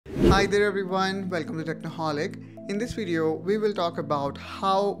Hi there everyone, welcome to Technoholic. In this video, we will talk about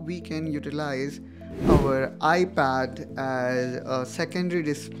how we can utilize our iPad as a secondary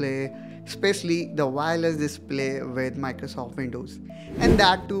display, especially the wireless display with Microsoft Windows. And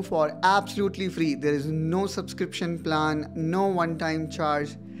that too for absolutely free. There is no subscription plan, no one-time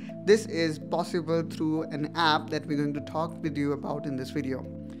charge. This is possible through an app that we're going to talk with you about in this video.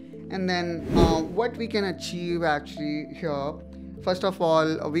 And then what we can achieve actually here. First of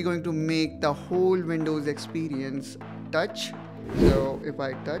all, we're going to make the whole Windows experience touch. So if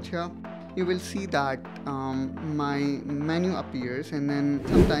I touch here, you will see that my menu appears, and then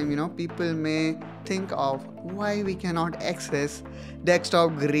sometime people may think of why we cannot access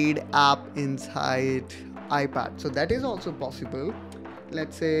desktop grade app inside iPad. So that is also possible.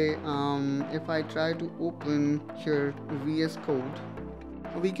 Let's say if I try to open here VS Code,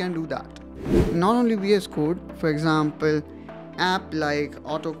 we can do that. Not only VS Code, for example, app like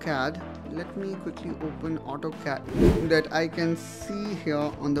AutoCAD. Let me quickly open AutoCAD that I can see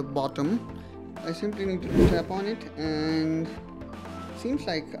here on the bottom. I simply need to tap on it, and seems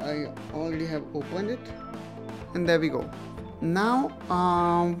like I already have opened it, and there we go. Now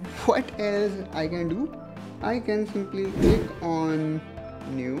what else I can do? I can simply click on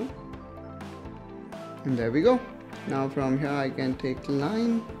new, and there we go. Now from here I can take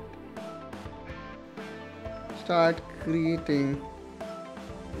line, start creating.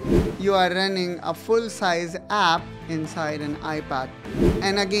 You are running a full-size app inside an iPad,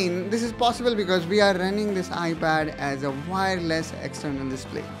 and again this is possible because we are running this iPad as a wireless external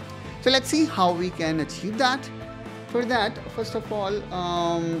display. So let's see how we can achieve that. For that, first of all,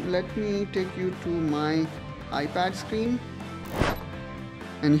 let me take you to my iPad screen,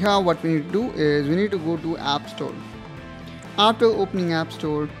 and here what we need to do is we need to go to App Store. After opening App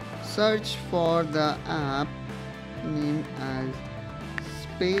Store, search for the app named as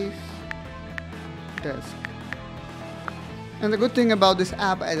Spacedesk. And the good thing about this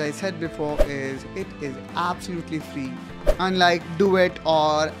app, as I said before, is it is absolutely free. Unlike Duet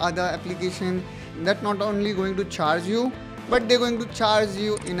or other application that not only going to charge you, but they're going to charge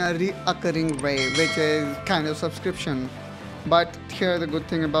you in a recurring way, which is kind of subscription. But here the good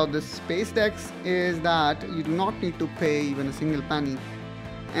thing about this Spacedesk is that you do not need to pay even a single penny.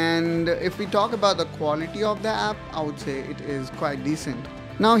 And if we talk about the quality of the app, I would say it is quite decent.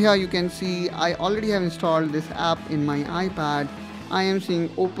 Now here you can see I already have installed this app in my iPad. I am seeing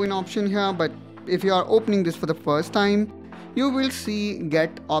open option here, but if you are opening this for the first time, you will see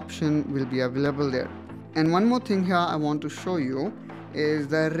get option will be available there. And one more thing here I want to show you is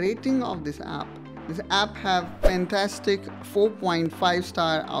the rating of this app. This app have fantastic 4.5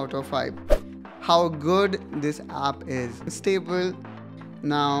 star out of 5. How good this app is. Stable.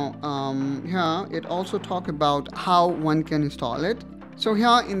 Now here it also talk about how one can install it. So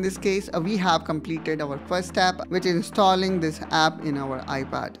here in this case we have completed our first step, which is installing this app in our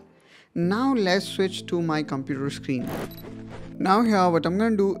iPad. Now let's switch to my computer screen. Now here what I'm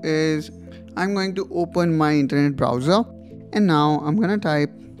going to do is I'm going to open my internet browser, and now I'm going to type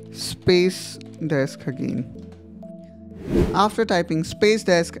Spacedesk again. After typing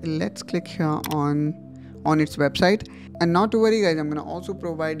Spacedesk, let's click here on its website. And not to worry guys, I'm going to also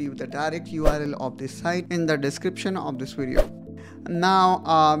provide you the direct URL of this site in the description of this video. Now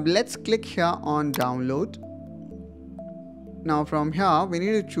let's click here on download. Now from here we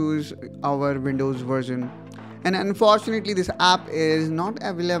need to choose our Windows version, and unfortunately this app is not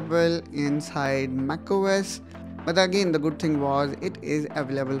available inside macOS, but again the good thing was it is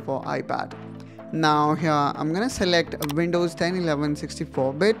available for iPad. Now here I'm gonna select Windows 10, 11,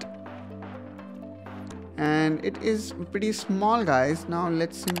 64-bit, and it is pretty small guys. Now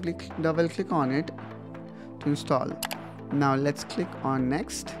let's simply double click on it to install. Now let's click on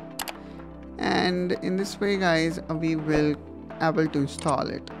next, and in this way guys we will able to install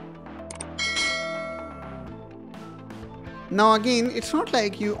it. Now again, it's not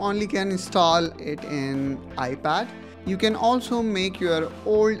like you only can install it in iPad. You can also make your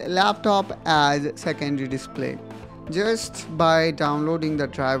old laptop as secondary display just by downloading the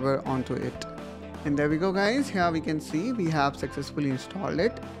driver onto it. And there we go guys, here we can see we have successfully installed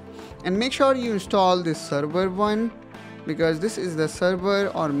it. And make sure you install this server one, because this is the server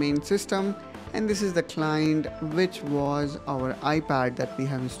or main system, and this is the client, which was our iPad that we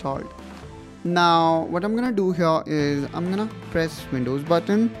have installed. Now what I'm gonna do here is I'm gonna press Windows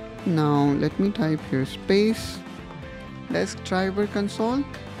button. Now let me type here space desk driver console,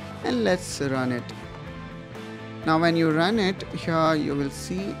 and let's run it. Now when you run it, here you will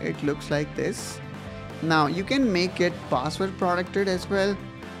see it looks like this. Now you can make it password protected as well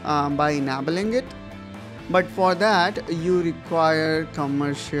by enabling it. But for that you require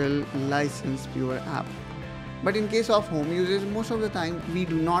commercial license your app. But in case of home users, most of the time we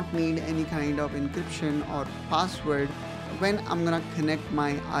do not need any kind of encryption or password when I'm gonna connect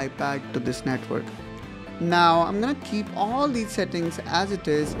my iPad to this network. Now I'm gonna keep all these settings as it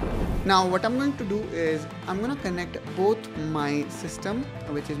is. Now what I'm going to do is I'm gonna connect both my system,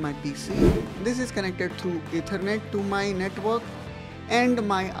 which is my PC. This is connected through Ethernet to my network, and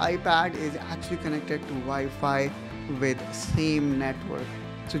my iPad is actually connected to Wi-Fi with same network.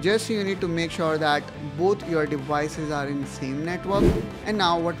 So just you need to make sure that both your devices are in the same network. And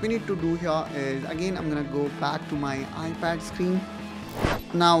now what we need to do here is, again I'm gonna go back to my iPad screen.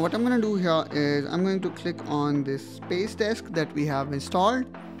 Now what I'm going to do here is I'm going to click on this Spacedesk that we have installed.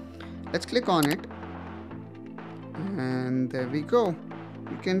 Let's click on it, and there we go.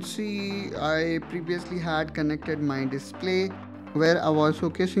 You can see I previously had connected my display where I was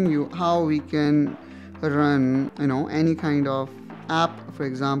showcasing you how we can run any kind of app, for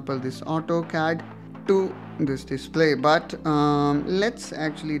example this AutoCAD, to this display. But let's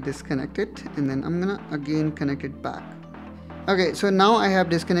actually disconnect it, and then I'm gonna again connect it back. Okay, so now I have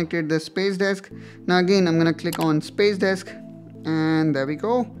disconnected the Spacedesk. Now again I'm gonna click on Spacedesk, and there we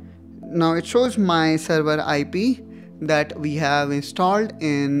go. Now it shows my server IP that we have installed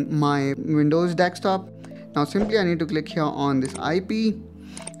in my Windows desktop. Now simply I need to click here on this IP,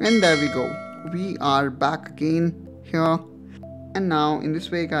 and there we go. We are back again here, and now in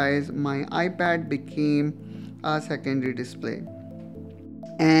this way guys, my iPad became a secondary display,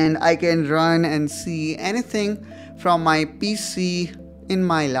 and I can run and see anything from my PC in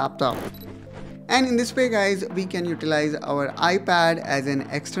my laptop. And in this way guys, we can utilize our iPad as an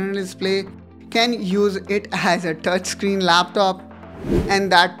external display, can use it as a touchscreen laptop,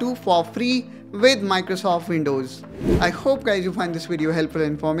 and that too for free with Microsoft Windows. I hope guys you find this video helpful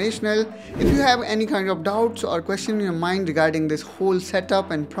and informational. If you have any kind of doubts or question in your mind regarding this whole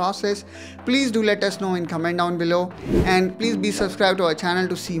setup and process, please do let us know in comment down below, and please be subscribed to our channel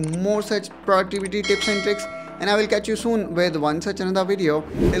to see more such productivity tips and tricks, and I will catch you soon with one such another video.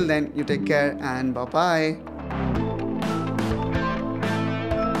 Till then, you take care and bye bye.